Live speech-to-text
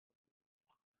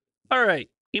All right,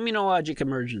 immunologic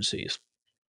emergencies.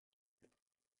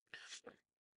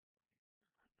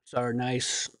 So our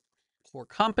nice core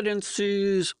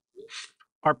competencies.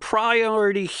 Our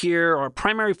priority here, our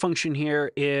primary function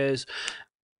here is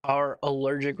our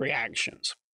allergic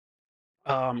reactions.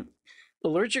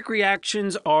 Allergic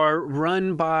reactions are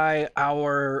run by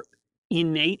our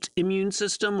innate immune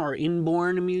system or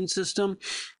inborn immune system.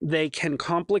 They can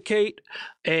complicate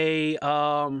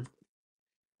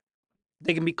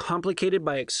they can be complicated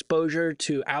by exposure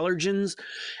to allergens,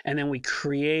 and then we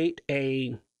create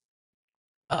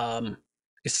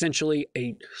essentially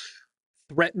a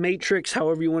threat matrix,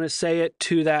 however you want to say it,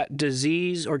 to that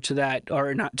disease or to that,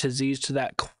 or not disease, to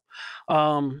that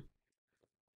um,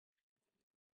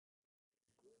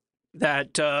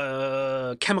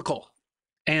 chemical.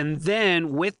 And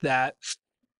then with that,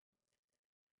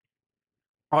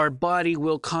 our body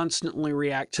will constantly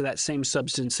react to that same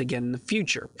substance again in the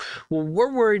future. What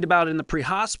we're worried about in the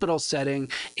pre-hospital setting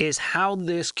is how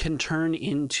this can turn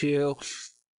into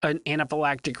an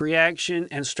anaphylactic reaction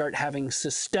and start having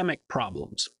systemic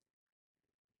problems.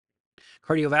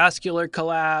 Cardiovascular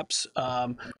collapse,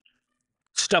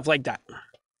 stuff like that.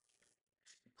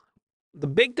 The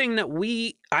big thing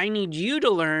that I need you to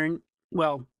learn,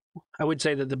 well, I would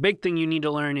say that the big thing you need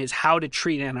to learn is how to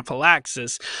treat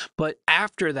anaphylaxis. But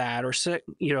after that,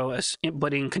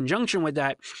 but in conjunction with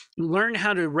that, learn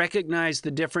how to recognize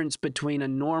the difference between a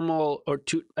normal or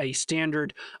a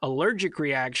standard allergic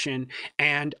reaction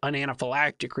and an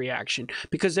anaphylactic reaction,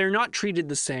 because they're not treated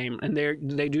the same and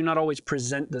they do not always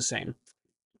present the same.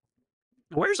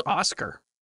 Where's Oscar?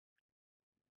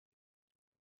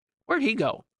 Where'd he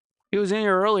go? He was in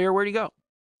here earlier. Where'd he go?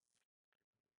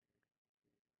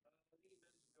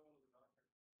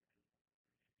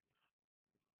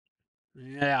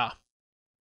 Yeah.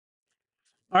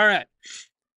 All right.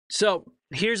 So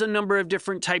here's a number of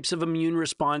different types of immune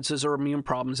responses or immune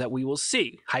problems that we will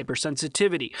see.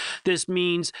 Hypersensitivity. This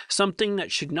means something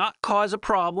that should not cause a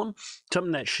problem,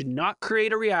 something that should not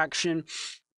create a reaction,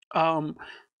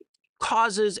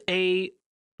 causes a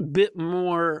bit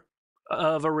more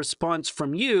of a response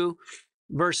from you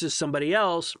versus somebody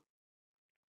else.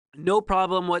 No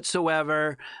problem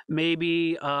whatsoever.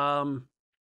 Maybe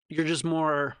you're just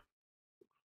more,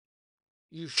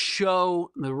 you show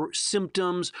the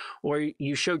symptoms or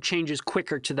you show changes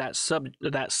quicker to that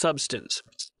substance.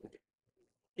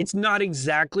 It's not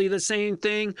exactly the same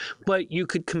thing, but you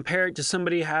could compare it to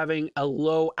somebody having a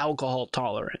low alcohol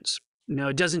tolerance.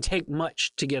 It doesn't take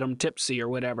much to get them tipsy or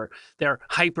whatever. They're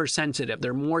hypersensitive.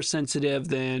 They're more sensitive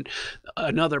than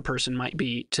another person might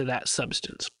be to that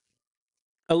substance.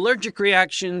 Allergic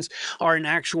reactions are an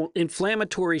actual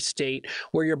inflammatory state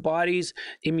where your body's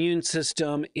immune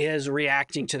system is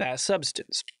reacting to that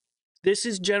substance. This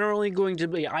is generally going to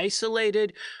be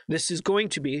isolated. This is going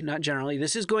to be, not generally,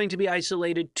 this is going to be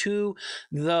isolated to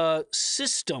the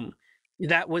system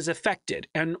that was affected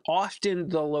and often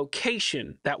the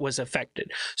location that was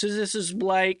affected. So this is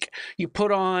like you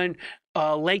put on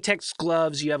latex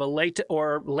gloves, you have a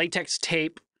latex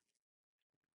tape,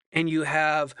 and you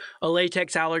have a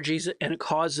latex allergies and it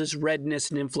causes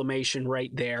redness and inflammation right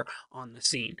there on the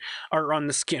scene or on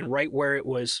the skin, right where it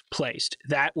was placed.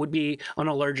 That would be an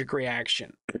allergic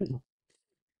reaction.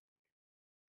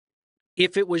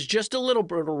 If it was just a little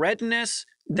bit of redness,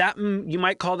 that you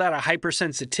might call that a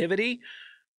hypersensitivity,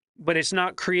 but it's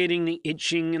not creating the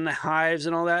itching and the hives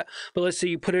and all that. But let's say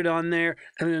you put it on there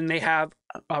and then they have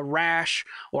a rash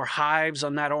or hives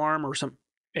on that arm or something,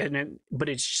 but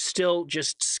it's still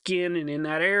just skin and in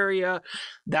that area,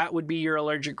 that would be your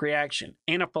allergic reaction.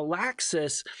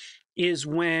 Anaphylaxis is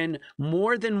when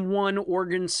more than one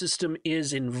organ system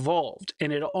is involved,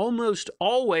 and it almost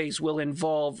always will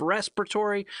involve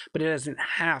respiratory, but it doesn't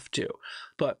have to.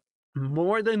 But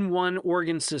more than one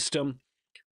organ system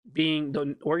being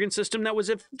the organ system that was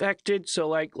affected. So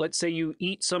like, let's say you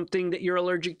eat something that you're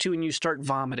allergic to and you start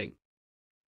vomiting.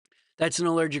 That's an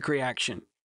allergic reaction.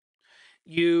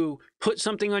 You put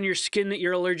something on your skin that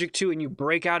you're allergic to and you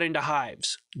break out into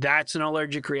hives. That's an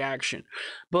allergic reaction.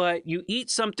 But you eat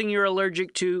something you're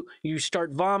allergic to, you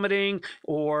start vomiting,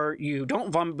 or you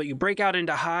don't vomit, but you break out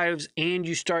into hives and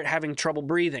you start having trouble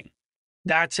breathing.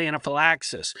 That's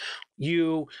anaphylaxis.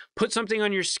 You put something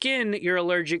on your skin that you're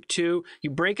allergic to, you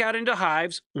break out into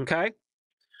hives, okay?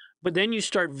 But then you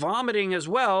start vomiting as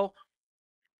well.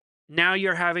 Now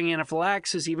you're having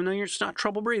anaphylaxis, even though it's not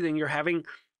trouble breathing, you're having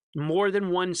more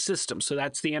than one system. So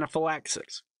that's the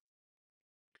anaphylaxis.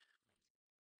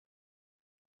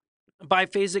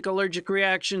 Biphasic allergic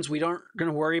reactions, we aren't going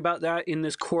to worry about that in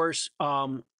this course.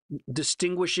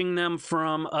 distinguishing them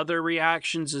from other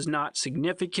reactions is not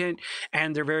significant,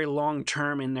 and they're very long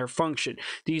term in their function.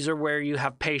 These are where you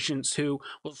have patients who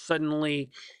will suddenly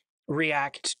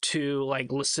react to like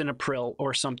lisinopril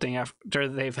or something after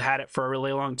they've had it for a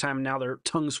really long time, and now their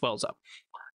tongue swells up.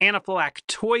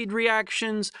 Anaphylactoid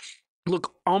reactions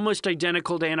look almost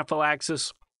identical to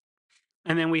anaphylaxis.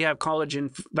 And then we have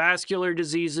collagen vascular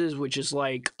diseases, which is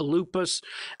like lupus,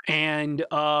 and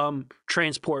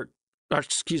transplant,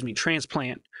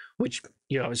 which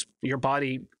is your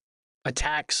body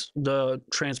attacks the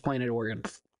transplanted organ.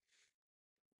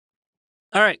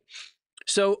 All right.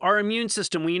 So our immune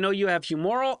system, we know you have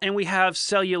humoral and we have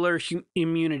cellular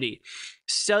immunity.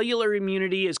 Cellular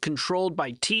immunity is controlled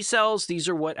by T cells. These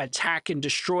are what attack and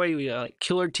destroy. We have like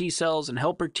killer T cells and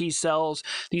helper T cells.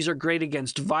 These are great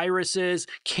against viruses,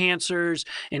 cancers,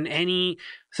 and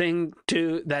anything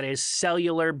that is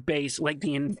cellular based, like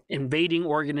the invading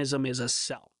organism is a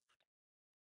cell.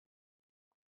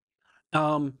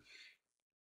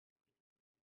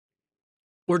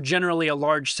 Or generally a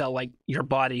large cell like your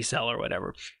body cell or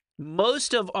whatever.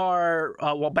 Most of our,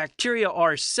 bacteria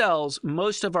are cells,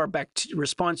 most of our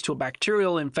response to a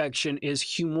bacterial infection is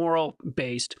humoral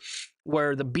based,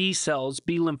 where the B cells,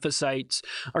 B lymphocytes,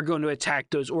 are going to attack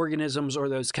those organisms or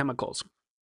those chemicals.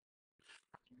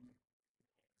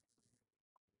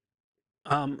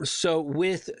 So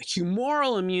with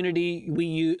humoral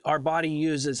immunity, our body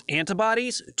uses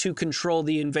antibodies to control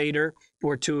the invader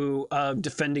or to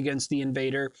defend against the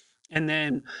invader, and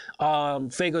then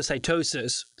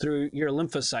phagocytosis through your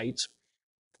lymphocytes,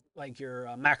 like your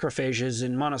macrophages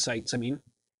and monocytes.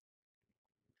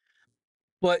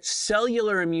 But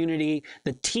cellular immunity,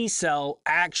 the T cell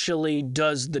actually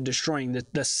does the destroying.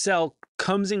 The cell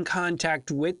comes in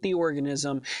contact with the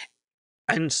organism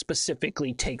and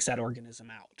specifically takes that organism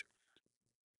out.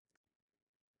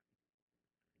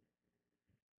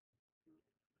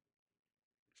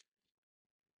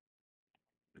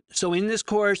 So in this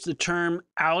course, the term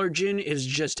allergen is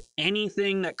just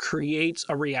anything that creates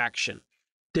a reaction.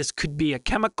 This could be a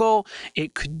chemical,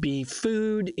 it could be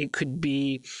food, it could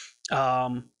be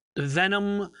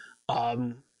venom.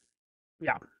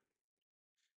 Yeah.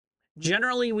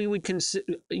 Generally, we would consider,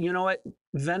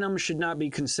 venom should not be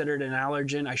considered an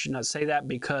allergen. I should not say that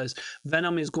because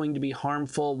venom is going to be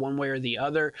harmful one way or the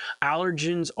other.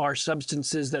 Allergens are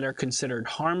substances that are considered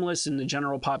harmless in the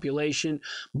general population,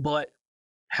 but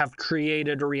have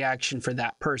created a reaction for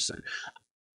that person.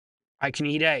 I can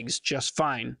eat eggs just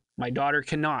fine. My daughter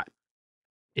cannot.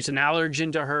 It's an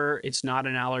allergen to her. It's not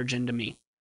an allergen to me.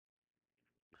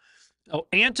 Oh,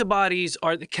 antibodies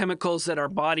are the chemicals that our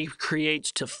body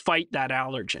creates to fight that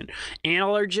allergen.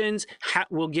 Allergens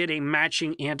will get a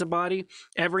matching antibody.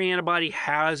 Every antibody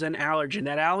has an allergen.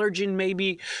 That allergen may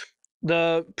be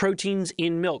the proteins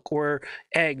in milk or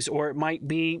eggs, or it might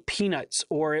be peanuts,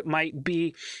 or it might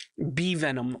be bee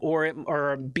venom,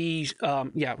 or bee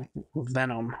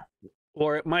venom,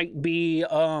 or it might be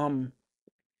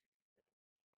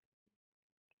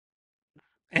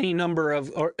any number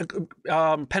of, or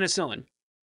penicillin.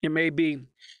 It may be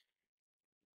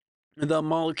the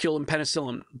molecule in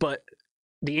penicillin, but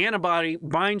the antibody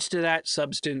binds to that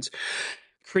substance,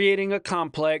 creating a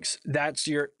complex. That's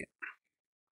your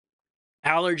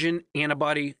allergen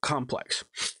antibody complex.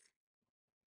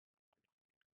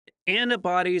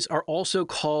 Antibodies are also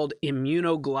called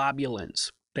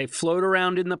immunoglobulins. They float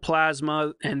around in the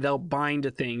plasma and they'll bind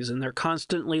to things, and they're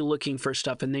constantly looking for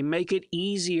stuff, and they make it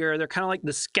easier. They're kind of like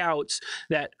the scouts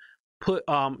that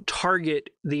target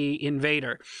the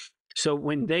invader. So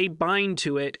when they bind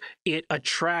to it, it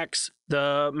attracts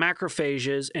the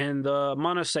macrophages and the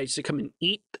monocytes to come and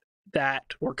eat that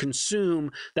or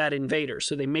consume that invader.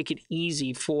 So they make it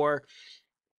easy for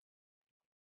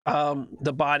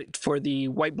the body, for the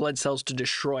white blood cells to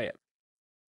destroy it.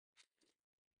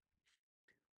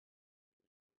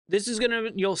 This is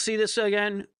you'll see this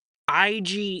again.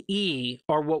 IgE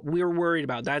are what we're worried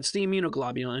about. That's the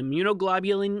immunoglobulin.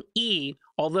 Immunoglobulin E,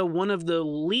 although one of the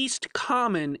least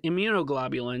common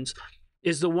immunoglobulins,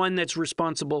 is the one that's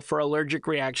responsible for allergic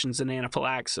reactions and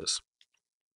anaphylaxis.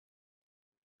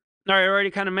 All right, I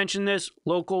already kind of mentioned this.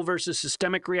 Local versus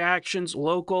systemic reactions.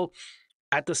 Local,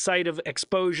 at the site of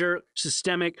exposure.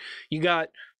 Systemic, you got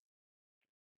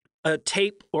a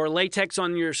tape or latex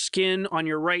on your skin on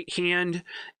your right hand,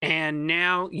 and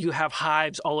now you have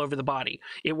hives all over the body.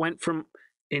 It went from,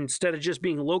 instead of just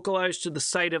being localized to the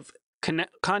site of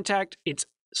contact, it's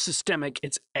systemic,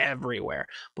 it's everywhere.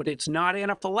 But it's not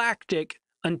anaphylactic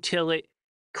until it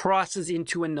crosses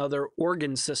into another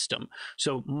organ system.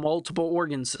 So multiple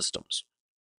organ systems.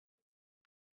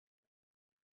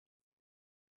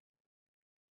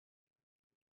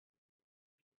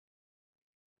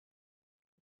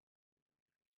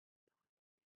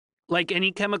 Like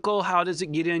any chemical, how does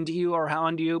it get into you or how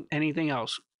onto you? Anything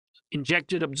else?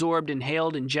 Injected, absorbed,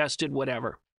 inhaled, ingested,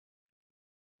 whatever.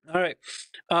 All right.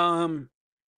 Um,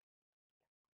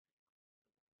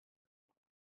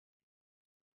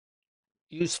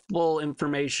 Useful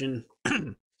information.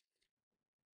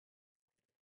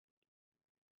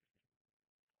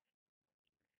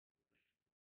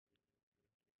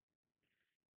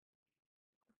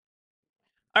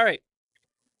 All right.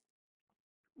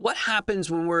 What happens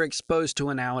when we're exposed to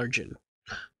an allergen?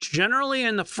 Generally,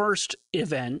 in the first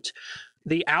event,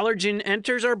 the allergen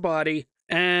enters our body,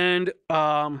 and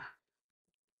from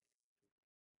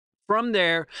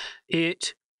there,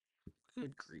 it.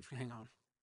 Good grief! Hang on.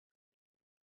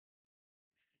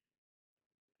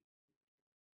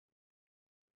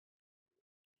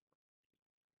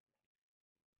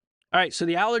 All right, so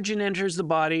the allergen enters the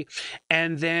body,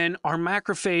 and then our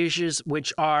macrophages,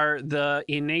 which are the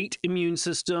innate immune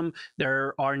system,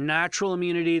 they're our natural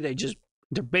immunity.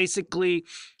 They're basically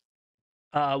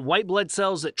white blood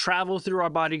cells that travel through our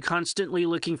body constantly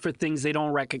looking for things they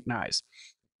don't recognize.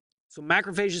 So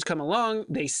macrophages come along,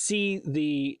 they see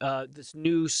this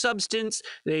new substance,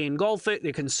 they engulf it,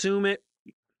 they consume it,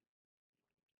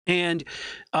 and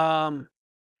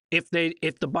if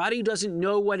the body doesn't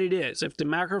know what it is, if the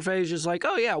macrophage is like,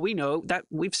 oh yeah, we know that,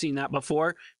 we've seen that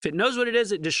before. If it knows what it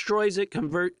is, it destroys it,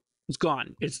 it's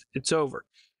gone. It's over.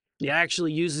 It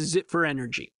actually uses it for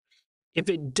energy. If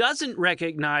it doesn't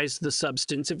recognize the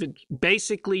substance, if it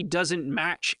basically doesn't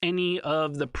match any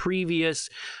of the previous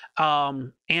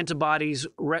antibodies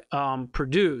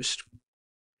produced,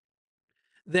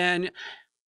 then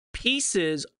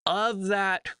pieces of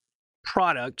that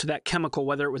product, that chemical,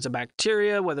 whether it was a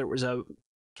bacteria, whether it was a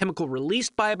chemical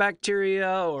released by a bacteria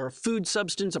or a food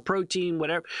substance, a protein,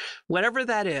 whatever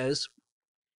that is,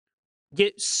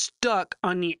 get stuck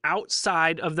on the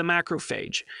outside of the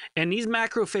macrophage. And these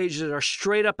macrophages are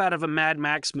straight up out of a Mad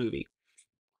Max movie.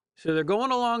 So they're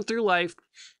going along through life.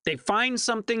 They find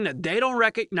something that they don't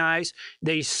recognize.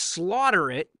 They slaughter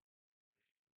it.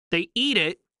 They eat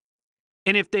it.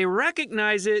 And if they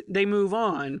recognize it, they move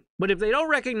on. But if they don't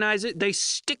recognize it, they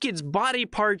stick its body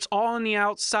parts all on the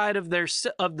outside of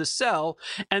the cell,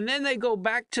 and then they go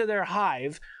back to their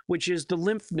hive, which is the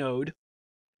lymph node,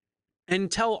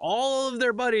 and tell all of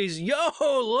their buddies, "Yo,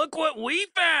 look what we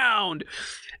found!"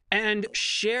 and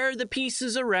share the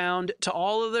pieces around to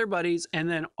all of their buddies,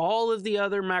 and then all of the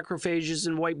other macrophages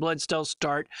and white blood cells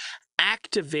start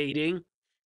activating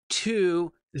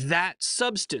to that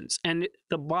substance, and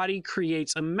the body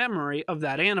creates a memory of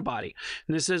that antibody.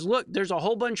 And it says, look, there's a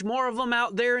whole bunch more of them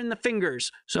out there in the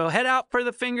fingers, so head out for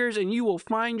the fingers and you will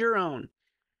find your own.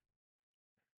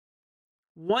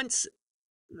 Once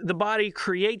the body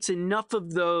creates enough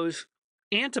of those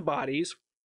antibodies,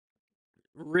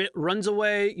 runs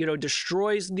away,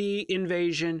 destroys the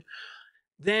invasion,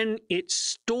 then it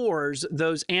stores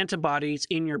those antibodies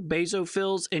in your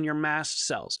basophils and your mast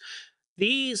cells.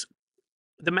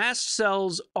 The mast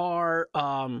cells are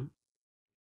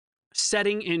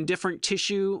setting in different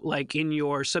tissue, like in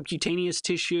your subcutaneous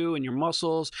tissue and your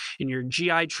muscles, in your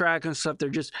GI tract and stuff. They're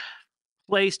just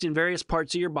placed in various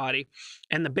parts of your body.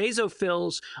 And the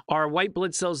basophils are white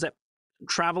blood cells that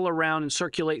travel around and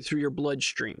circulate through your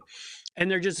bloodstream. And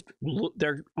they're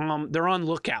on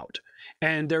lookout,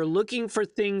 and they're looking for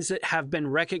things that have been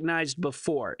recognized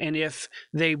before. And if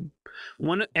they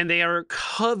want, and they are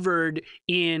covered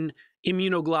in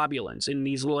immunoglobulins, in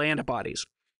these little antibodies.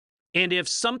 And if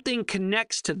something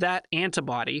connects to that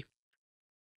antibody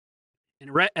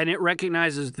and it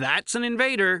recognizes that's an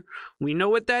invader, we know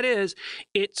what that is,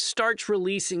 it starts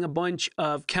releasing a bunch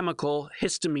of chemical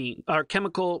histamine or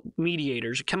chemical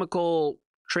mediators, chemical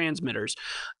transmitters.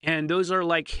 And those are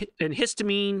and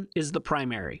histamine is the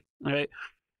primary, right?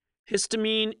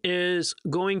 Histamine is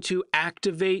going to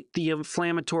activate the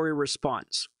inflammatory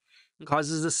response. It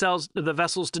causes the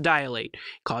vessels to dilate,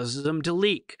 causes them to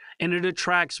leak, and it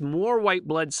attracts more white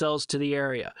blood cells to the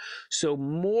area. So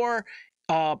more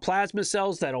plasma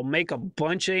cells that'll make a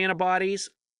bunch of antibodies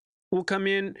will come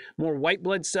in, more white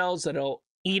blood cells that'll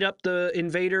eat up the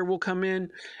invader will come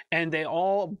in, and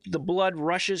the blood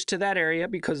rushes to that area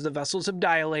because the vessels have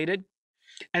dilated,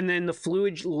 and then the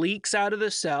fluid leaks out of the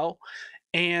cell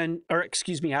out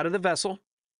of the vessel.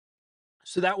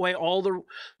 So that way, all the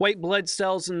white blood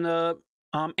cells and the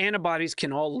antibodies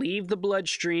can all leave the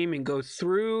bloodstream and go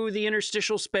through the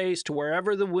interstitial space to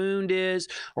wherever the wound is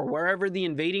or wherever the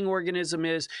invading organism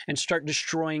is and start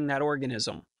destroying that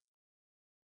organism.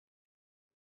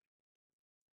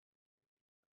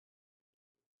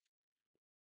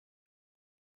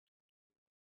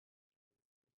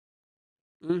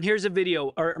 Here's a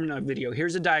video, or not video,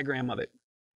 here's a diagram of it.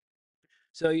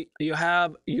 So you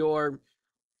have your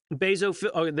basophil.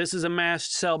 Oh, this is a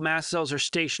mast cell. Mast cells are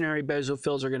stationary.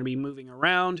 Basophils are going to be moving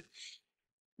around.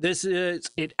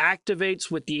 It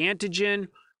activates with the antigen,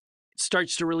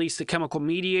 starts to release the chemical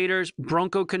mediators.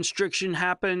 Bronchoconstriction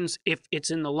happens if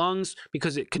it's in the lungs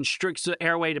because it constricts the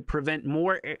airway to prevent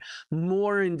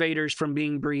more invaders from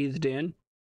being breathed in.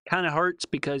 Kind of hurts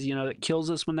because, it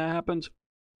kills us when that happens.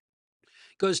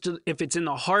 Goes to, if it's in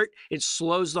the heart, it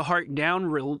slows the heart down,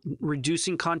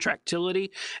 reducing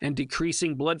contractility and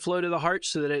decreasing blood flow to the heart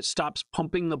so that it stops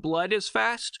pumping the blood as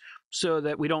fast so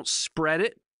that we don't spread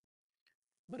it.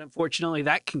 But unfortunately,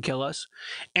 that can kill us.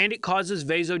 And it causes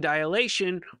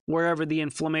vasodilation wherever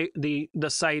the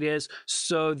site is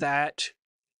so that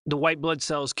the white blood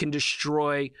cells can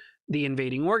destroy the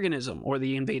invading organism or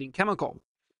the invading chemical.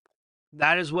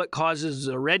 That is what causes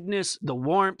the redness, the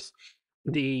warmth,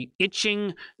 the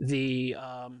itching, the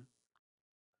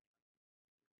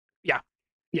yeah,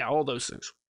 all those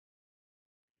things.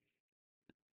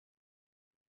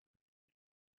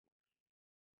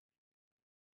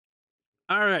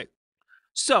 All right.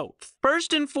 So,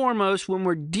 first and foremost, when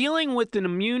we're dealing with an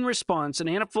immune response, an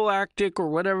anaphylactic or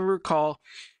whatever we call,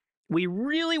 we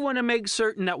really want to make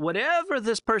certain that whatever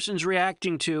this person's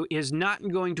reacting to is not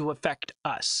going to affect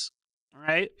us. All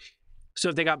right. So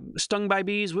if they got stung by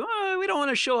bees, we don't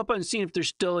want to show up and see if they're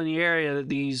still in the area that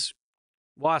these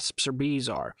wasps or bees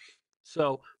are.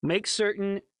 So make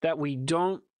certain that we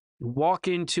don't walk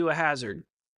into a hazard.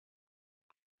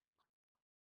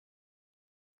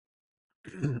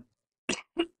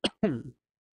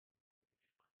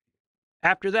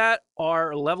 After that,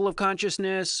 our level of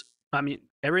consciousness, I mean,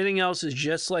 everything else is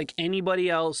just like anybody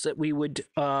else that we would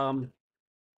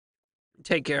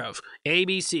take care of.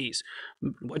 ABCs.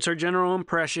 What's our general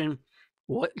impression?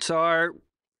 What's our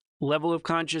level of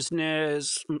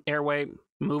consciousness? Airway.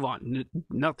 Move on.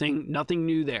 Nothing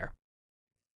new there.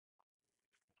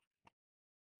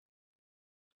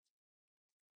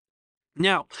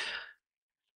 Now,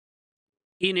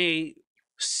 in a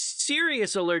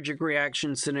serious allergic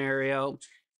reaction scenario,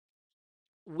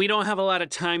 we don't have a lot of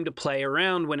time to play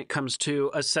around when it comes to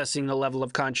assessing the level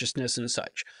of consciousness and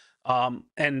such.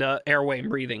 And airway and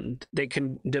breathing, they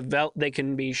can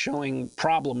be showing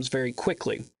problems very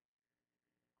quickly.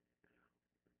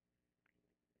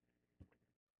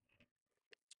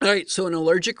 All right, so an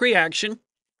allergic reaction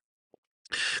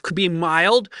could be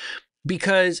mild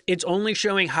because it's only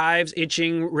showing hives,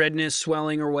 itching, redness,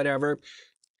 swelling, or whatever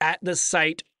at the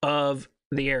site of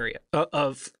the area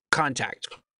of contact.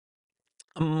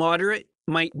 A moderate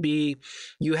might be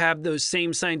you have those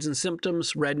same signs and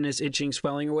symptoms, redness, itching,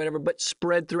 swelling, or whatever, but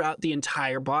spread throughout the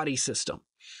entire body system.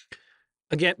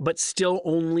 Again, but still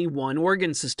only one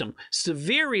organ system.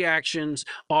 Severe reactions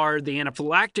are the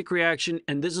anaphylactic reaction,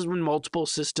 and this is when multiple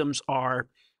systems are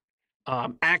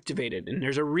activated. And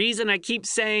there's a reason I keep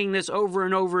saying this over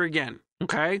and over again,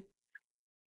 okay?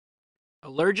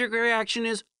 Allergic reaction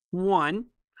is one,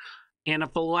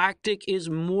 anaphylactic is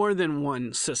more than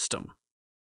one system.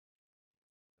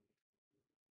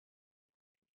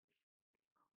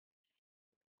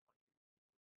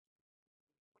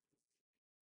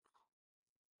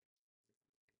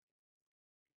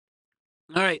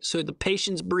 All right, so the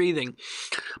patient's breathing,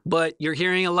 but you're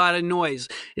hearing a lot of noise.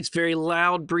 It's very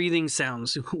loud breathing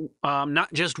sounds,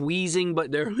 not just wheezing,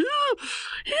 but they're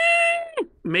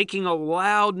making a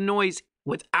loud noise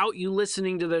without you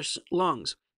listening to their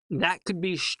lungs. That could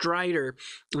be stridor,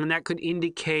 and that could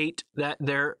indicate that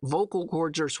their vocal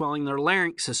cords are swelling, their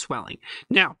larynx is swelling.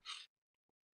 Now,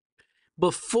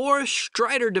 before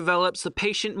stridor develops, the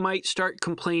patient might start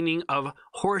complaining of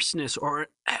hoarseness or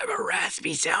have a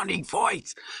raspy sounding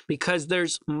voice because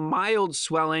there's mild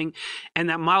swelling, and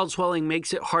that mild swelling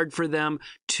makes it hard for them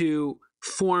to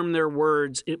form their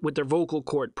words with their vocal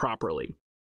cord properly.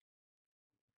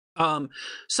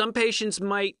 Some patients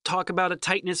might talk about a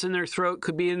tightness in their throat,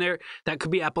 could be in there. That could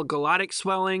be epiglottic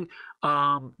swelling.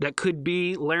 That could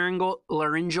be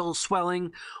laryngeal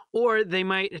swelling, or they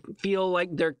might feel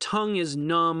like their tongue is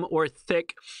numb or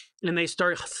thick, and they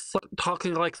start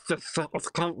talking like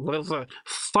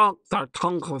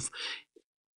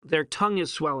their tongue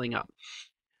is swelling up.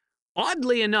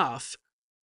 Oddly enough,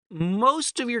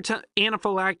 most of your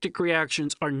anaphylactic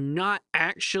reactions are not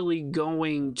actually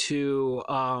going to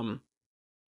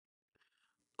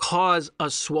cause a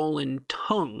swollen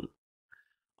tongue.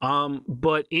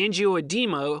 But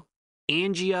angioedema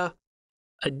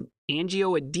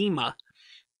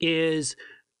is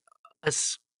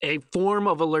a form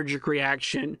of allergic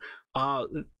reaction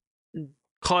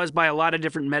caused by a lot of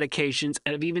different medications.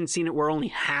 And I've even seen it where only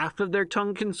half of their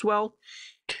tongue can swell.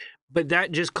 But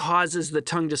that just causes the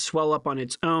tongue to swell up on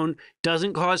its own.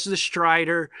 Doesn't cause the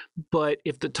stridor, but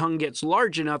if the tongue gets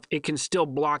large enough, it can still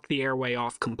block the airway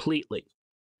off completely.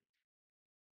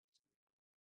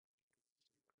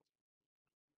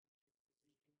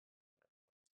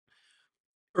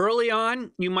 Early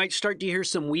on, you might start to hear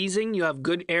some wheezing. You have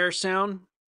good air sound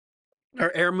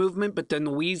or air movement, but then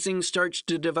the wheezing starts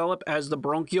to develop as the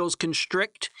bronchioles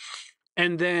constrict.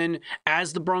 And then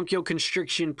as the bronchial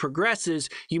constriction progresses,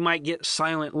 you might get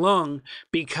silent lung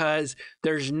because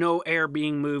there's no air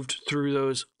being moved through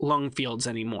those lung fields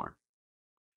anymore.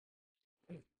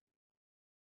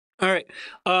 All right.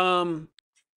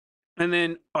 And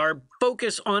then our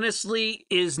focus, honestly,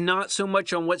 is not so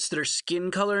much on what's their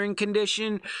skin color and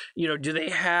condition. You know, do they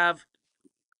have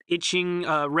itching,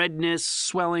 redness,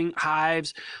 swelling,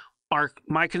 hives?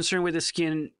 My concern with the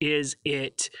skin is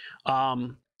it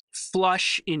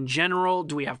flush in general.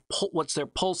 Do we have what's their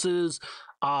pulses?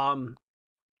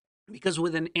 Because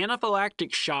with an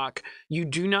anaphylactic shock, you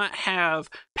do not have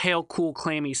pale, cool,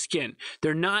 clammy skin.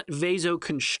 They're not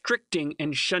vasoconstricting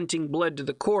and shunting blood to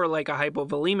the core like a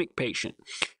hypovolemic patient.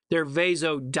 They're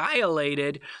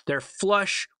vasodilated, they're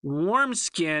flush, warm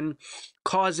skin,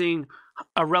 causing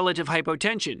a relative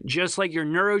hypotension, just like your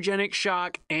neurogenic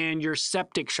shock and your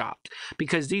septic shock,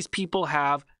 because these people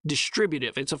have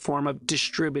distributive. It's a form of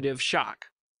distributive shock.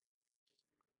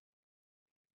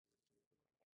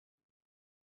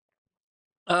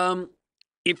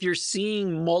 If you're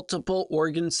seeing multiple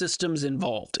organ systems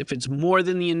involved, if it's more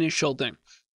than the initial thing,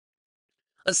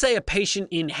 let's say a patient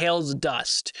inhales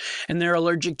dust and they're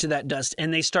allergic to that dust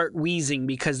and they start wheezing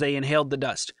because they inhaled the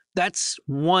dust. That's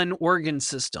one organ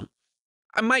system.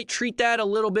 I might treat that a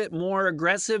little bit more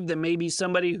aggressive than maybe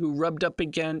somebody who rubbed up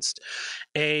against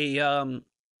a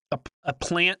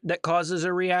plant that causes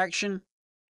a reaction,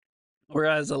 or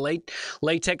has a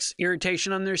latex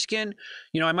irritation on their skin.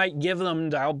 You know, I might give them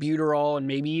the albuterol and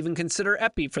maybe even consider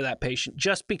epi for that patient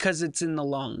just because it's in the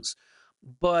lungs.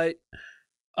 But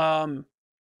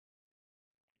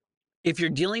if you're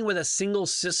dealing with a single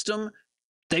system,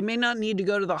 they may not need to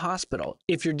go to the hospital.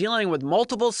 If you're dealing with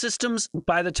multiple systems,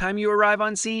 by the time you arrive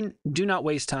on scene, do not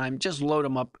waste time. Just load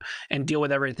them up and deal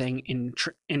with everything in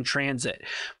transit.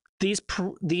 These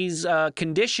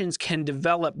conditions can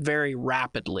develop very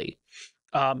rapidly.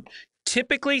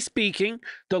 Typically speaking,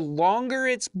 the longer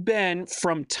it's been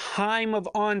from time of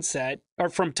onset or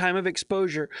from time of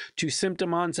exposure to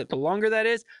symptom onset, the longer that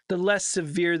is, the less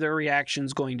severe the reaction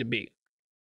is going to be.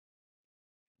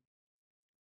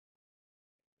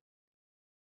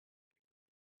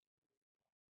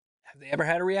 Have they ever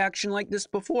had a reaction like this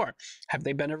before? Have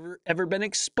they ever been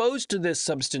exposed to this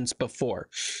substance before?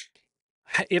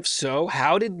 If so,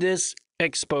 how did this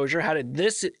exposure, how did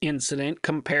this incident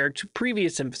compare to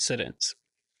previous incidents?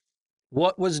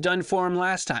 What was done for them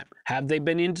last time? Have they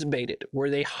been intubated? Were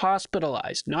they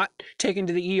hospitalized? Not taken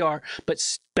to the ER, but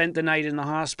spent the night in the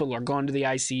hospital or gone to the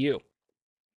ICU?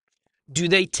 Do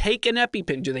they take an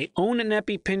EpiPen? Do they own an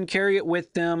EpiPen, carry it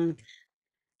with them?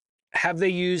 Have they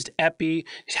used epi?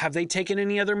 Have they taken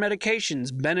any other medications?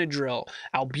 Benadryl,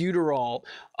 albuterol,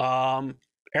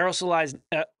 aerosolized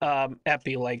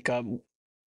epi like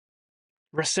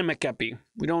racemic epi.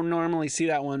 We don't normally see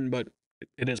that one, but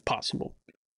it is possible.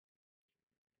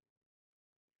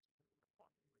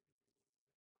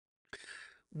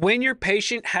 When your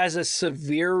patient has a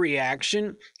severe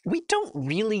reaction, we don't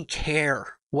really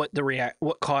care what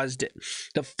caused it.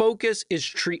 The focus is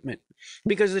treatment,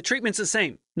 because the treatment's the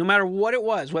same no matter what it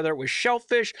was, whether it was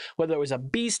shellfish, whether it was a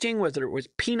bee sting, whether it was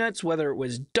peanuts, whether it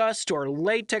was dust or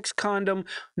latex condom.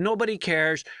 Nobody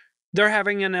cares. They're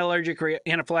having an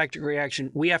anaphylactic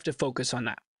reaction. We have to focus on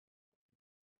that.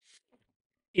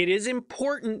 It is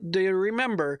important to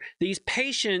remember these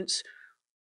patients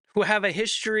who have a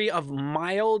history of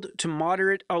mild to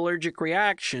moderate allergic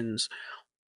reactions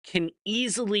can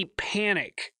easily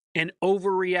panic and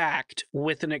overreact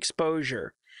with an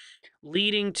exposure,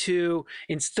 leading to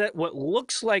instead what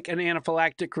looks like an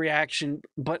anaphylactic reaction,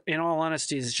 but in all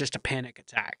honesty is just a panic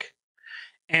attack.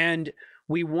 And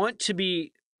we want to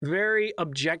be very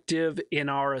objective in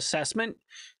our assessment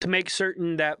to make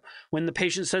certain that when the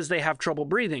patient says they have trouble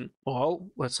breathing, well,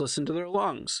 let's listen to their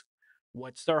lungs.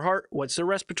 What's their heart? What's their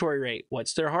respiratory rate?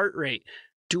 What's their heart rate?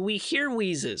 Do we hear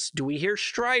wheezes? Do we hear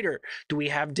stridor? Do we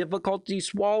have difficulty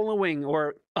swallowing,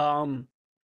 or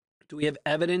do we have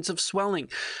evidence of swelling?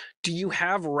 Do you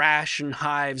have rash and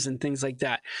hives and things like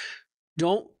that?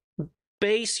 Don't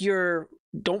base your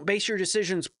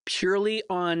decisions purely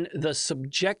on the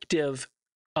subjective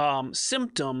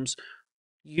symptoms.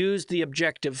 use the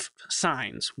objective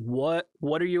signs. What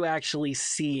are you actually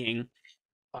seeing?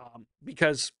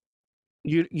 Because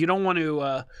you don't want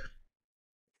to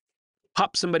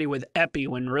pop somebody with epi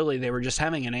when really they were just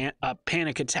having a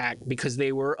panic attack because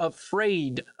they were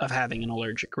afraid of having an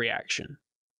allergic reaction.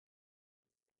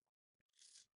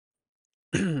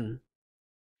 I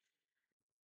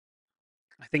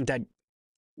think that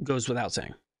goes without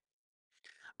saying.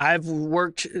 I've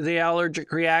worked the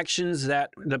allergic reactions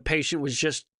that the patient was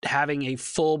just having a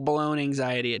full-blown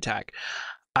anxiety attack.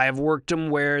 I have worked them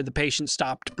where the patient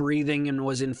stopped breathing and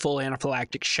was in full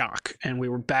anaphylactic shock, and we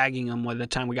were bagging them by the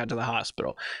time we got to the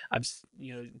hospital. I've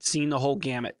seen the whole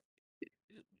gamut,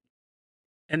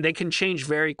 and they can change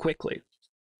very quickly.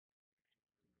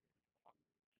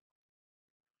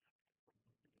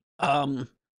 The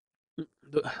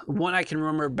one I can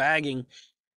remember bagging,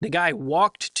 the guy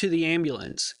walked to the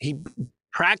ambulance. He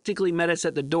practically met us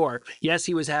at the door. Yes,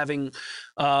 he was having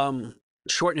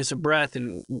shortness of breath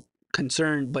and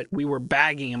concern, but we were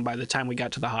bagging him by the time we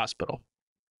got to the hospital.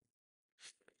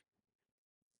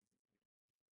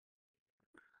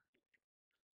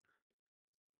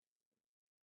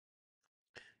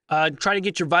 Try to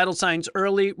get your vital signs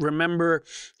early. Remember,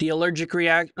 the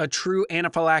a true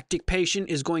anaphylactic patient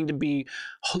is going to be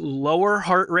lower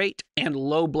heart rate and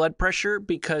low blood pressure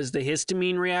because the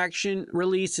histamine reaction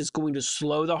release is going to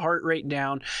slow the heart rate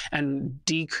down and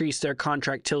decrease their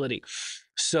contractility.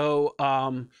 So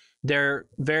they're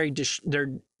they're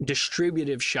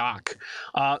distributive shock.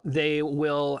 They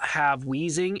will have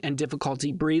wheezing and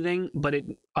difficulty breathing, but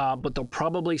they'll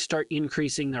probably start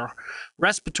increasing their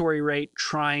respiratory rate,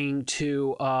 trying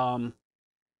to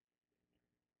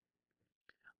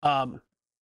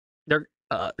they're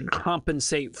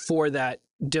compensate for that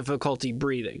difficulty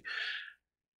breathing.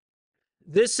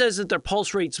 This says that their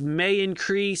pulse rates may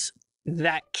increase.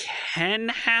 That can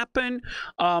happen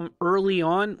early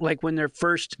on, like when they're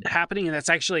first happening, and that's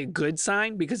actually a good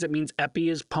sign because it means epi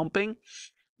is pumping.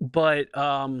 But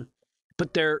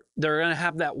they're going to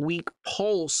have that weak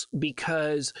pulse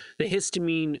because the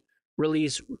histamine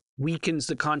release weakens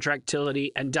the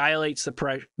contractility and dilates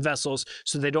the vessels,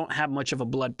 so they don't have much of a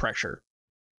blood pressure.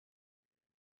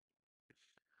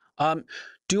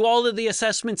 Do all of the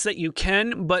assessments that you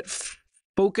can, but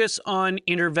focus on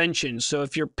intervention. So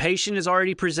if your patient is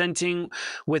already presenting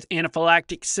with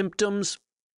anaphylactic symptoms,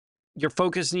 your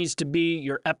focus needs to be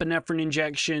your epinephrine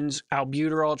injections,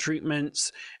 albuterol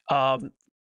treatments,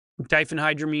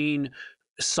 diphenhydramine,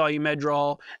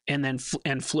 solumedrol, and then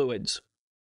fluids.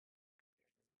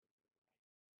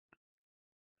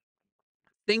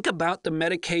 Think about the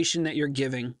medication that you're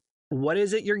giving. What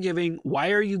is it you're giving?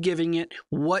 Why are you giving it?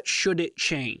 What should it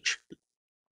change?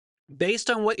 Based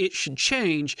on what it should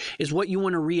change is what you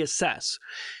want to reassess.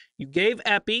 You gave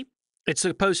epi. It's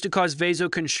supposed to cause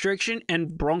vasoconstriction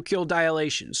and bronchial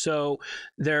dilation. So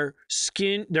their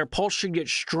pulse should get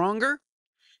stronger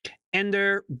and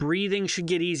their breathing should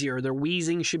get easier. Their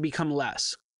wheezing should become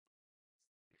less.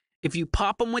 If you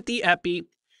pop them with the epi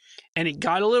and it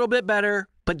got a little bit better,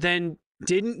 but then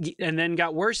didn't, and then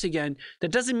got worse again,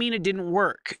 that doesn't mean it didn't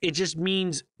work. It just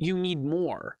means you need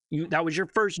more. That was your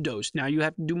first dose. Now you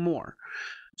have to do more.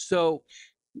 So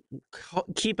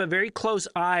keep a very close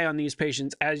eye on these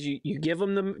patients as you give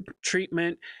them the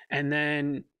treatment, and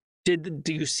then do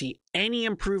you see any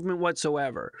improvement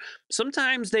whatsoever?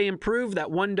 Sometimes they improve that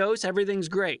one dose, everything's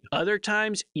great. Other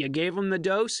times you gave them the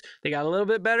dose, they got a little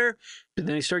bit better, but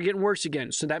then they start getting worse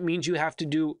again. So that means you have to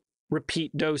do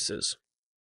repeat doses.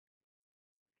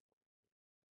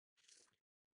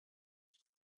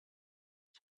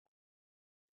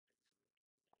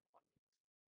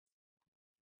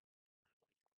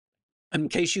 In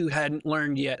case you hadn't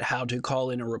learned yet how to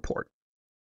call in a report.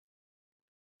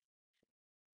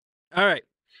 All right.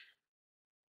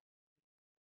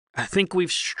 I think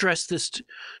we've stressed this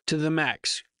to the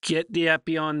max. Get the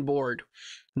epi on board.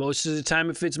 Most of the time,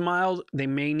 if it's mild, they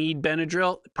may need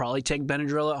Benadryl. Probably take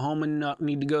Benadryl at home and not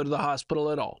need to go to the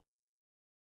hospital at all.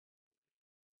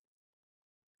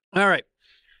 All right.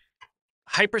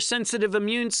 Hypersensitive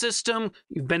immune system.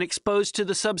 You've been exposed to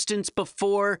the substance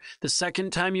before. The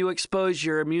second time you expose,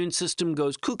 your immune system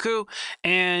goes cuckoo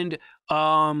and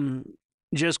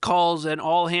just calls an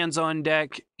all hands on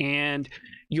deck, and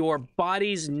your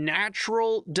body's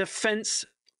natural defense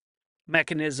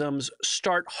mechanisms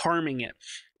start harming it,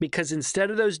 because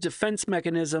instead of those defense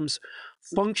mechanisms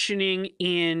functioning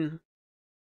in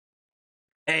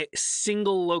a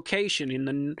single location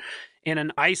in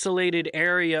an isolated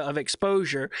area of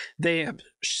exposure, they have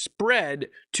spread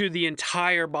to the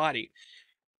entire body.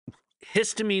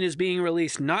 Histamine is being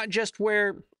released not just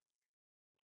where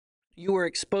you were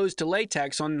exposed to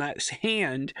latex on that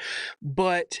hand,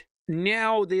 but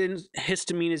now the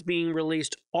histamine is being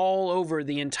released all over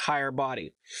the entire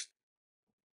body.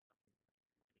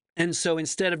 And so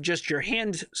instead of just your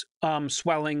hand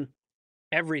swelling,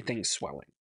 everything's swelling.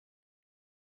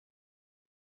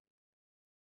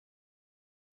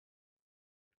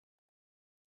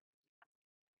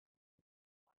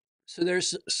 So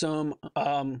there's some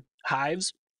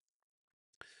hives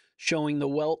showing the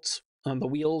welts on the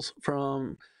wheals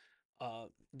from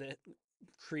the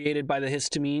created by the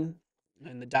histamine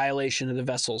and the dilation of the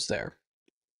vessels there.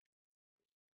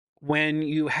 When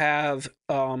you have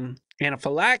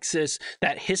anaphylaxis,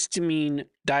 that histamine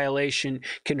dilation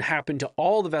can happen to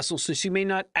all the vessels, so you may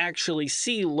not actually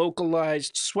see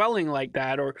localized swelling like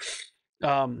that or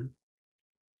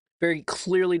very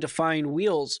clearly defined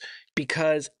wheals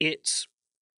because it's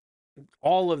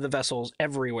all of the vessels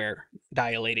everywhere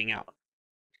dilating out.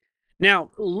 Now,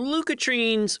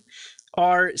 leukotrienes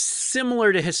are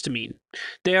similar to histamine.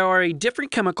 They are a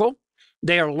different chemical.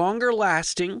 They are longer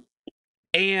lasting.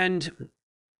 And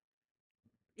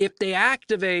if they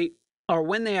activate, or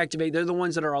when they activate, they're the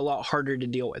ones that are a lot harder to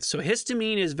deal with. So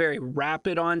histamine is very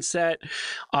rapid onset,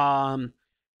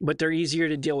 but they're easier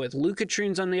to deal with.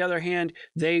 Leukotrienes, on the other hand,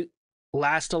 they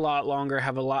last a lot longer,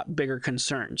 have a lot bigger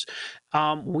concerns.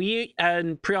 We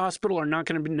in pre-hospital are not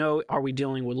going to know, are we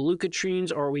dealing with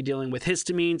leukotrienes or are we dealing with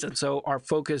histamines? And so our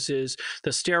focus is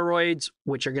the steroids,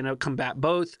 which are going to combat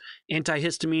both,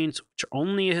 antihistamines, which are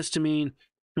only a histamine,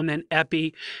 and then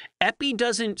epi. Epi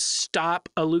doesn't stop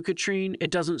a leukotriene.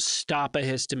 It doesn't stop a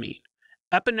histamine.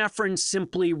 Epinephrine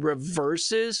simply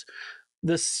reverses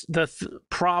the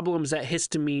problems that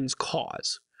histamines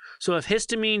cause. So if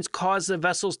histamines cause the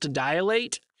vessels to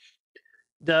dilate,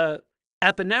 the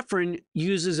epinephrine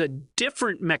uses a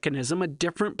different mechanism, a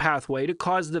different pathway to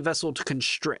cause the vessel to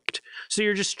constrict. So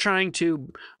you're just trying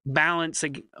to balance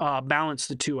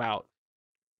the two out.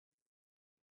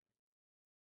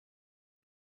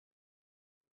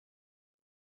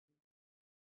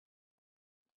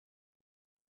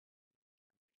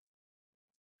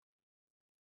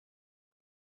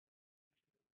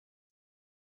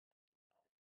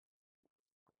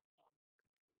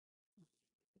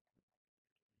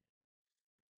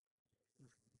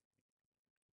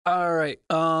 All right.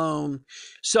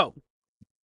 So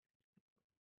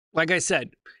like I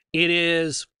said, it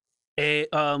is a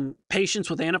patients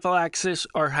with anaphylaxis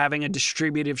are having a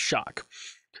distributive shock.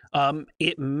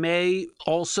 It may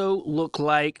also look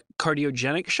like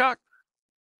cardiogenic shock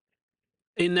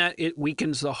in that it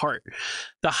weakens the heart.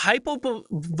 The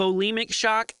hypovolemic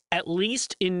shock, at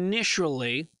least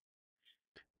initially,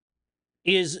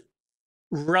 is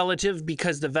relative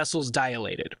because the vessels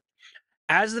dilated.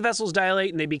 As the vessels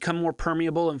dilate and they become more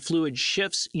permeable and fluid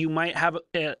shifts, you might have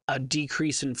a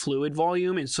decrease in fluid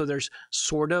volume. And so there's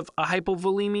sort of a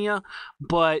hypovolemia.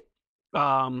 But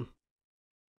the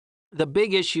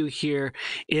big issue here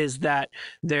is that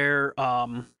their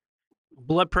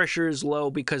blood pressure is low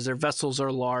because their vessels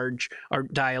are large, are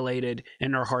dilated,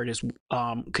 and their heart is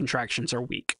contractions are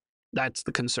weak. That's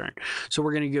the concern. So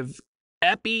we're going to give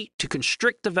epi to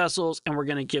constrict the vessels, and we're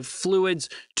going to give fluids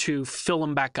to fill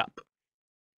them back up.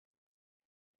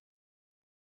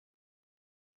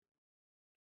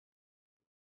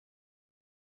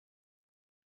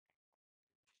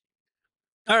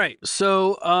 All right.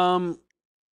 So,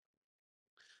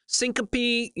 syncope,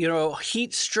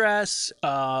 heat stress,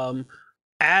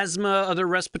 asthma, other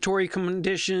respiratory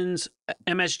conditions,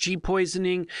 MSG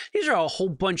poisoning. These are a whole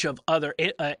bunch of other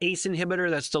ACE inhibitor.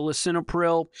 That's the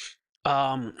lisinopril.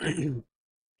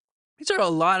 These are a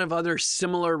lot of other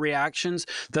similar reactions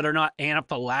that are not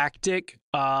anaphylactic.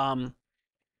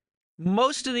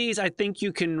 Most of these, I think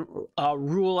you can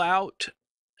rule out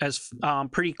as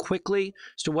pretty quickly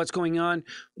as to what's going on.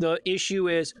 The issue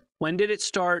is, when did it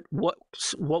start? What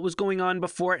was going on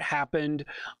before it happened?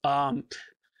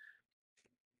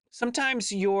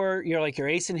 Sometimes your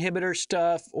ACE inhibitor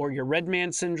stuff or your red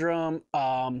man syndrome,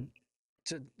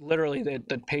 literally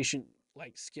the patient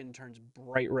skin turns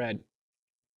bright red.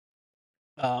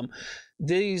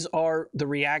 These are the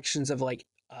reactions of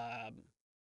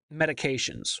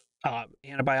medications,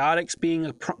 antibiotics being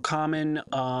a common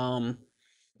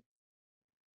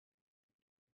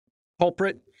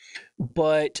culprit,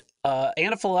 but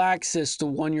anaphylaxis, the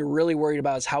one you're really worried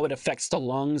about, is how it affects the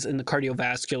lungs and the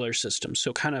cardiovascular system.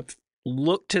 So kind of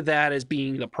look to that as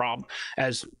being the problem,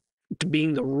 as to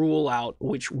being the rule out,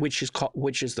 which is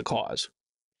the cause.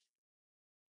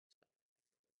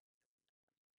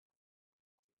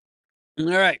 All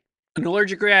right, an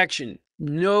allergic reaction,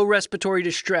 no respiratory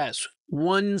distress,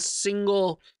 one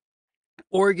single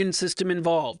organ system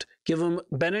involved, give them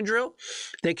Benadryl.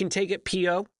 They can take it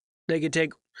PO. They could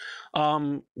take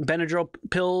Benadryl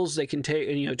pills. They can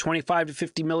take 25 to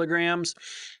 50 milligrams,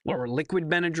 or liquid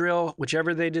Benadryl,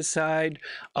 whichever they decide.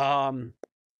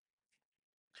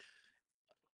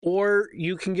 Or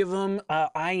you can give them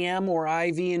IM or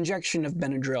IV injection of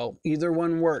Benadryl. Either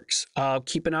one works.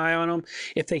 Keep an eye on them.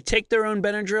 If they take their own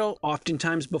Benadryl,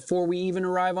 oftentimes before we even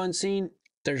arrive on scene,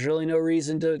 there's really no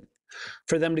reason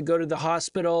for them to go to the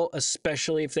hospital,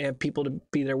 especially if they have people to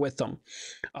be there with them.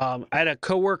 I had a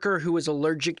coworker who was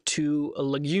allergic to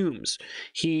legumes.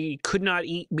 He could not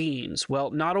eat beans.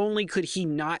 Well, not only could he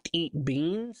not eat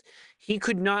beans, he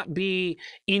could not be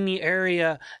in the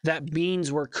area that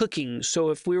beans were cooking.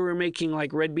 So if we were making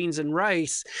like red beans and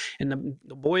rice and the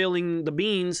boiling the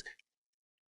beans,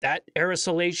 that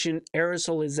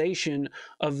aerosolization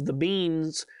of the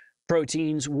beans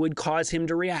proteins would cause him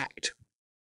to react.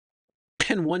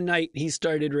 And one night he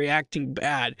started reacting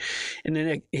bad, and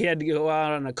then he had to go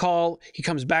out on a call. He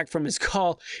comes back from his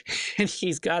call and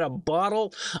he's got a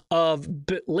bottle of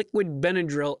liquid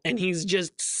Benadryl, and he's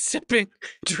just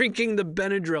drinking the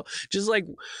Benadryl, just like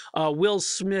Will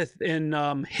Smith in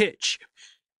Hitch.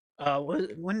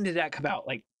 When did that come out?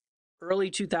 Like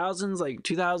early 2000s, like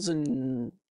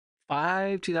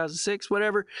 2005, 2006,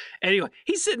 whatever. Anyway,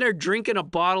 he's sitting there drinking a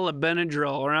bottle of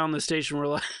Benadryl around the station. We're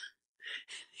like,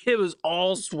 it was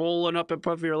all swollen up and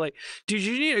puffy. We're like, dude,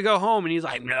 you need to go home. And he's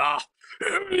like, nah,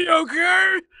 it'll be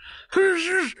okay.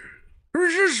 It's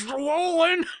just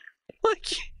swollen.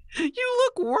 Like, you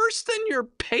look worse than your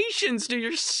patients do.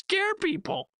 You scare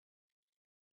people.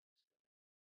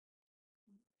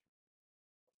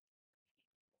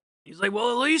 He's like, well,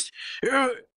 at least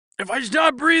if I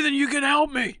stop breathing, you can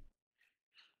help me.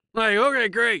 Like, okay,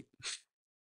 great.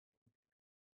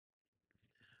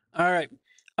 All right.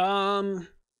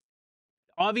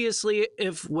 Obviously,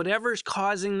 if whatever's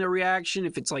causing the reaction,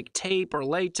 if it's like tape or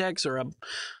latex or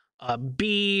a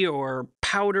bee or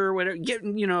powder, whatever,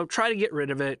 try to get rid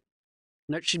of it.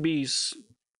 That should be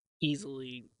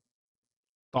easily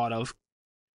thought of.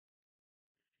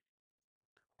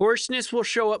 Hoarseness will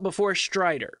show up before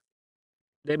stridor.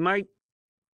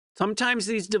 Sometimes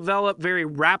these develop very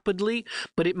rapidly,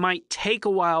 but it might take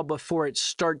a while before it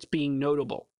starts being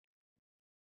notable.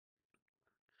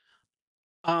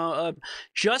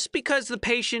 Just because the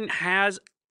patient has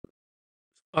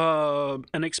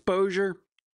an exposure,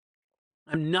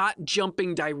 I'm not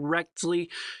jumping directly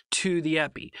to the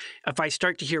epi. If I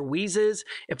start to hear wheezes,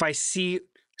 if I see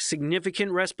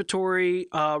significant respiratory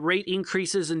rate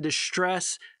increases in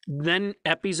distress, then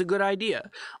epi's a good idea.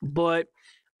 But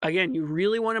again, you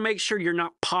really want to make sure you're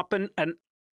not popping a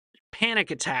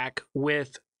panic attack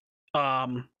with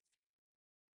epinephrine.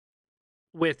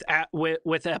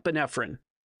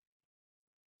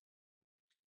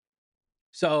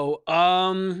 So,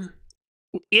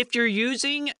 if you're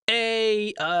using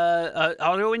a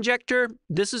auto injector,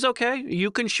 this is okay.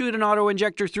 You can shoot an auto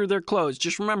injector through their clothes.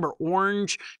 Just remember,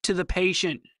 orange to the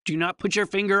patient. Do not put your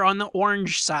finger on the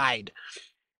orange side.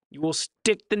 You will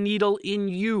stick the needle in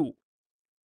you.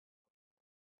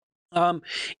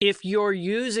 If you're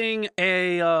using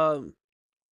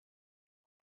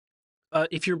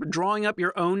if you're drawing up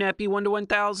your own epi 1 to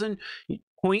 1000,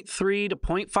 0.3 to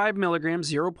 0.5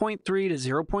 milligrams, 0.3 to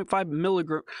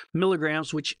 0.5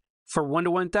 milligrams, which for 1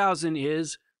 to 1000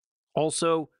 is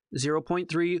also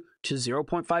 0.3 to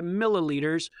 0.5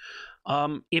 milliliters.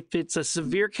 If it's a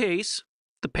severe case,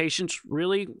 the patient's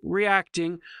really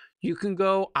reacting, you can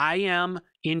go IM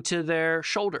into their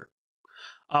shoulder.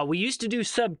 We used to do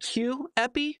sub-Q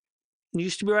epi. It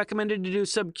used to be recommended to do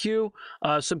sub-Q.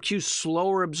 Sub-Q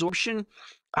slower absorption.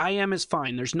 IM is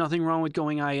fine. There's nothing wrong with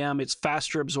going IM. It's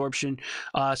faster absorption.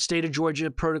 State of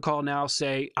Georgia protocol now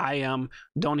say IM.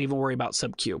 Don't even worry about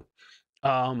sub-Q.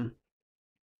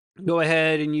 Go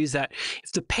ahead and use that.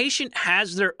 If the patient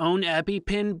has their own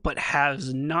EpiPen but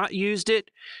has not used it,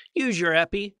 use your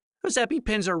Epi. Those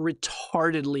EpiPens are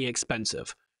retardedly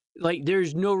expensive. Like,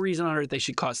 there's no reason on earth they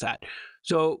should cost that.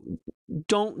 So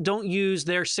don't use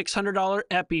their $600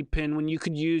 EpiPen when you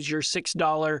could use your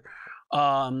 $6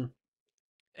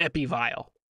 Epi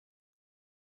vial.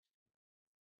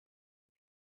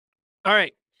 All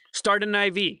right, start an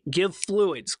IV. Give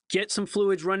fluids. Get some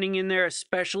fluids running in there,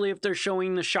 especially if they're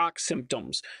showing the shock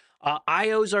symptoms.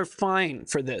 IOs are fine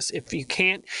for this. If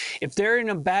they're in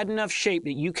a bad enough shape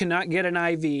that you cannot get an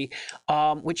IV,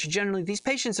 which generally these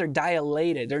patients are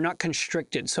dilated, they're not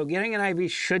constricted, so getting an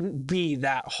IV shouldn't be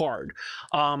that hard.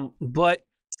 But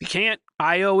if you can't,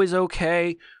 IO is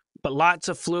okay. but lots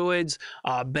of fluids,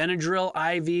 Benadryl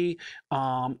IV.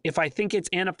 If I think it's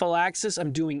anaphylaxis,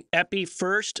 I'm doing epi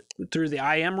first through the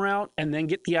IM route, and then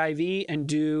get the IV and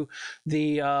do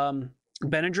the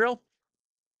Benadryl.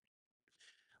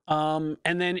 And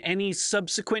then any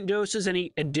subsequent doses,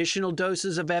 any additional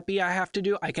doses of epi I have to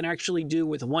do, I can actually do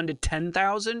with 1 to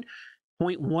 10,000,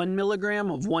 0.1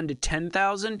 milligram of 1 to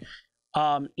 10,000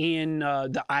 in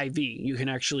the IV. You can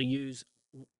actually use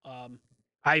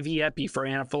IV epi for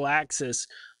anaphylaxis,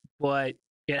 but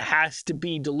it has to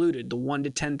be diluted, the 1 to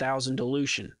 10,000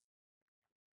 dilution.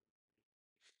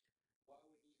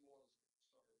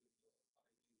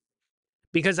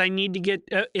 Because I need to get,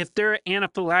 if they're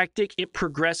anaphylactic, it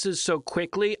progresses so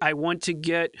quickly. I want to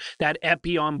get that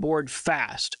epi on board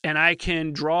fast, and I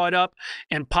can draw it up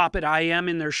and pop it IM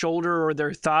in their shoulder or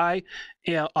their thigh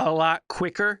a lot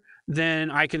quicker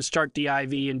than I can start the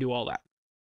IV and do all that.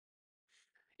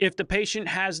 If the patient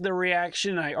has the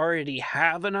reaction, I already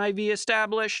have an IV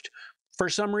established for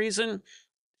some reason,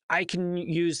 I can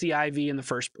use the IV in the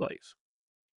first place.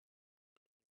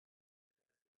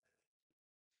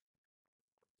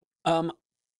 And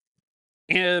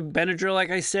Benadryl, like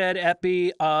I said,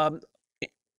 epi.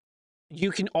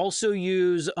 You can also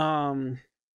use albuterol.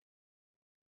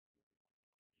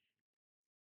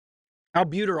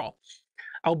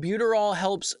 Albuterol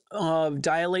helps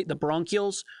dilate the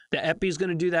bronchioles. The epi is going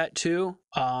to do that too.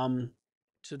 So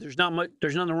there's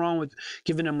nothing wrong with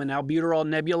giving them an albuterol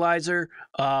nebulizer.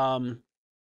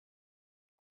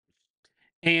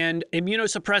 And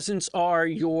immunosuppressants are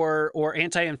or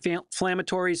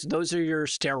anti-inflammatories. Those are your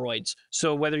steroids.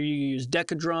 So whether you use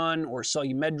Decadron or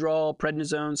Solumedrol,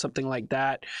 prednisone, something like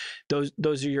that,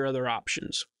 those are your other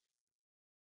options.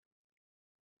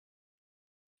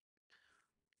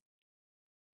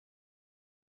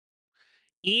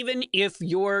 Even if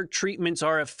your treatments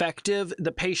are effective,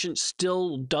 the patient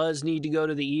still does need to go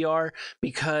to the ER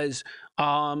because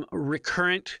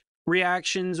recurrent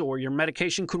reactions or your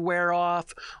medication could wear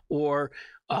off, or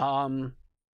yeah,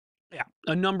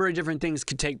 a number of different things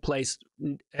could take place,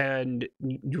 and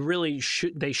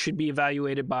they should be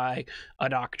evaluated by a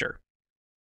doctor.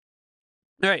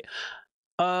 All right.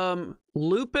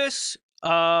 Lupus,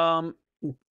 the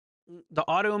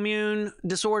autoimmune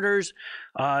disorders,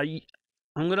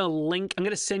 I'm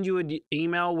gonna send you an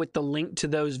email with the link to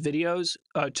those videos,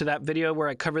 to that video where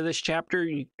I cover this chapter.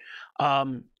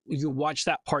 You watch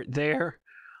that part there.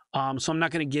 So I'm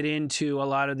not gonna get into a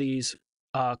lot of these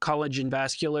collagen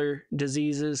vascular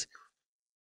diseases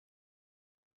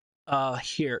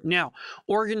here. Now,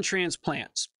 organ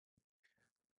transplants.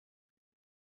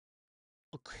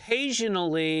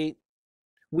 Occasionally,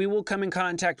 we will come in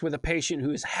contact with a patient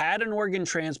who has had an organ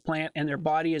transplant and their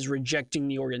body is rejecting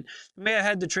the organ. They may have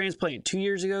had the transplant 2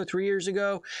 years ago, 3 years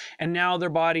ago, and now their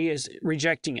body is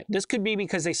rejecting it. This could be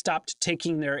because they stopped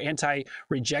taking their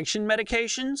anti-rejection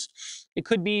medications. It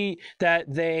could be that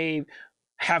they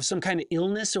have some kind of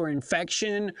illness or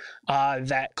infection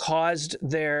that caused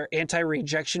their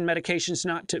anti-rejection medications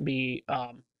not to be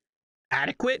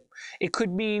adequate. It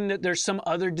could mean that there's some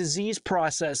other disease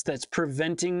process that's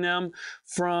preventing them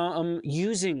from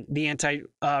using the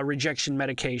anti-rejection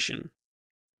medication,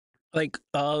 like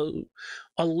a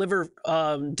liver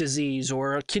disease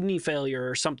or a kidney failure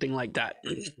or something like that,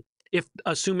 if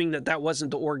assuming that that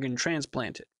wasn't the organ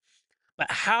transplanted.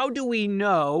 But how do we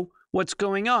know what's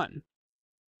going on?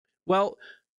 Well,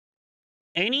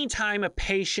 anytime a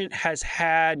patient has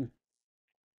had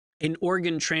an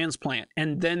organ transplant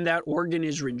and then that organ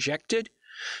is rejected,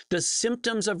 the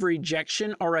symptoms of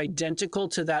rejection are identical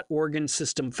to that organ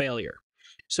system failure.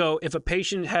 So if a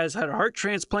patient has had a heart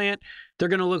transplant, they're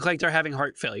going to look like they're having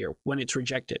heart failure when it's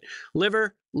rejected.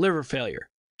 Liver failure.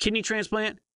 Kidney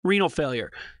transplant, renal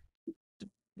failure.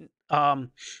 The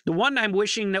one I'm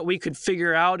wishing that we could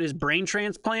figure out is brain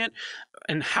transplant,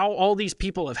 and how all these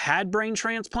people have had brain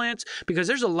transplants, because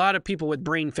there's a lot of people with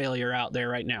brain failure out there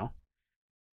right now.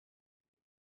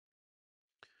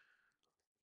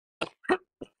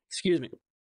 Excuse me.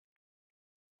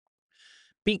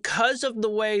 Because of the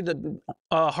way the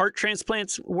heart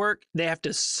transplants work, they have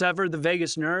to sever the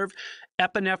vagus nerve.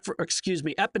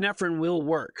 Epinephrine will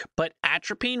work, but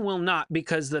atropine will not,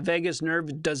 because the vagus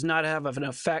nerve does not have an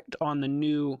effect on the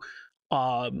new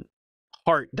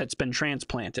heart that's been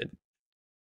transplanted.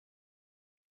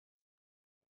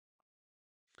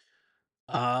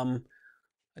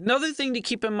 Another thing to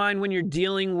keep in mind when you're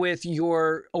dealing with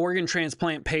your organ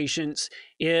transplant patients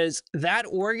is that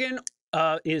organ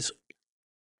is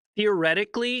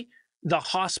theoretically the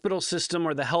hospital system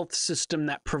or the health system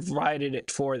that provided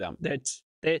it for them.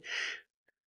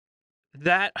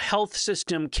 That health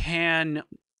system can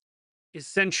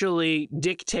essentially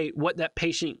dictate what that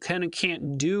patient can and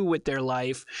can't do with their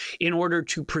life in order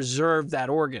to preserve that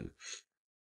organ.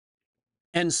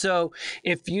 And so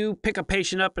if you pick a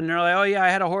patient up and they're like, oh, yeah, I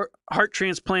had a heart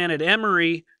transplant at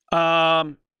Emory,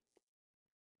 then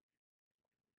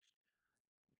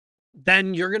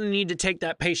you're going to need to take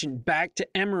that patient back to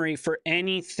Emory for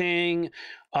anything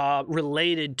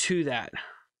related to that.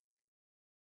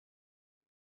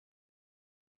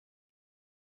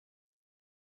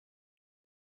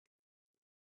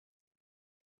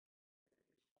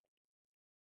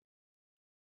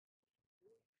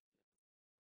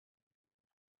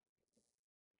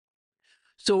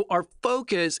 So our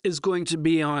focus is going to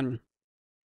be on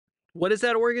what does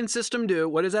that organ system do?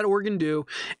 What does that organ do?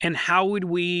 And how would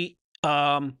we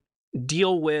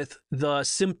deal with the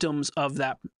symptoms of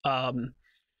that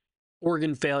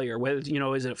organ failure? Whether,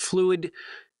 is it a fluid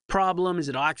problem? Is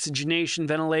it oxygenation,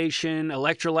 ventilation,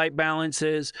 electrolyte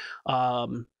balances,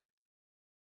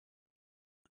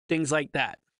 things like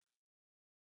that?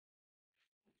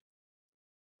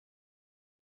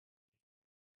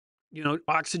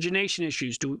 Oxygenation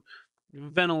issues. Do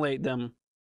ventilate them?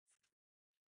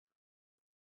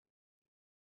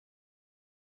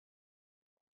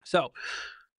 So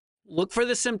look for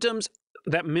the symptoms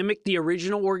that mimic the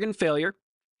original organ failure.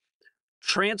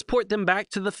 Transport them back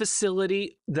to the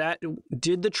facility that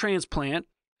did the transplant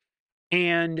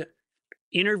and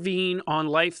intervene on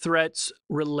life threats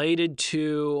related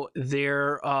to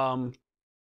their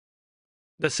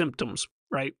the symptoms,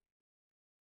 right?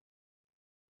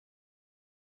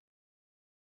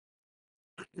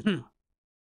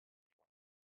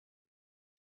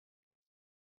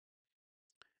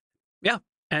 Yeah,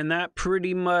 and that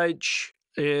pretty much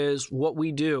is what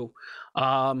we do.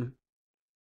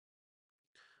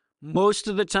 Most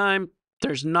of the time,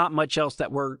 there's not much else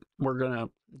that we're gonna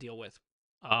deal with.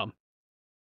 Um,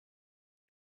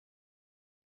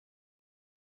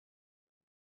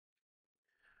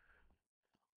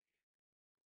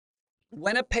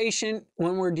 when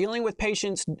we're dealing with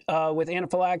patients with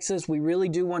anaphylaxis, we really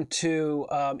do want to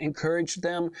encourage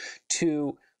them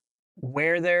to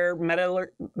wear their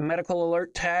medical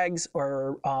alert tags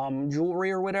or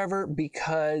jewelry or whatever,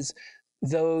 because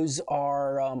those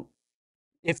are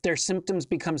if their symptoms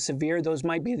become severe, those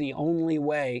might be the only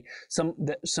way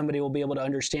that somebody will be able to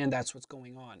understand that's what's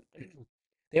going on.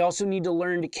 They also need to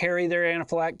learn to carry their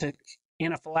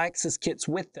anaphylaxis kits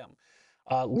with them.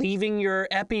 Leaving your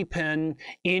EpiPen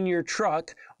in your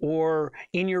truck or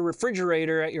in your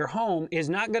refrigerator at your home is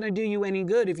not going to do you any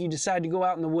good if you decide to go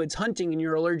out in the woods hunting and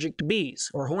you're allergic to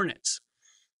bees or hornets.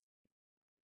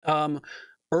 Um,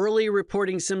 Early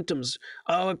reporting symptoms.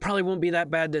 Oh, it probably won't be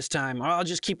that bad this time. I'll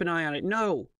just keep an eye on it.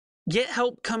 No. Get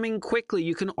help coming quickly.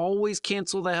 You can always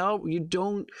cancel the help. You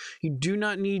do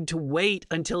not need to wait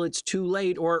until it's too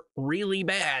late or really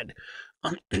bad.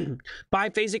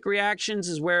 Biphasic reactions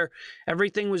is where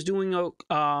everything was doing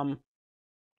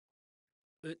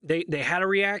they had a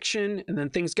reaction and then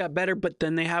things got better, but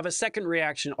then they have a second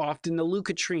reaction, often the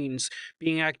leukotrienes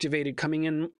being activated, coming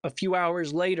in a few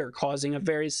hours later, causing a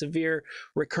very severe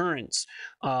recurrence.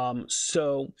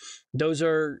 So those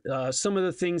are some of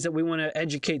the things that we want to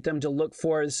educate them to look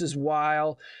for. This is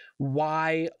why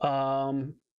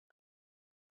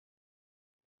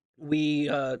we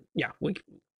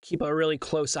keep a really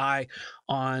close eye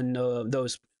on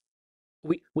those.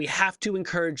 We have to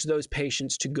encourage those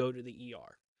patients to go to the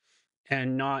ER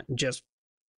and not just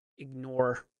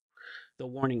ignore the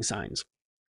warning signs.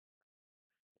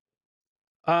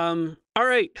 All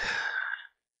right.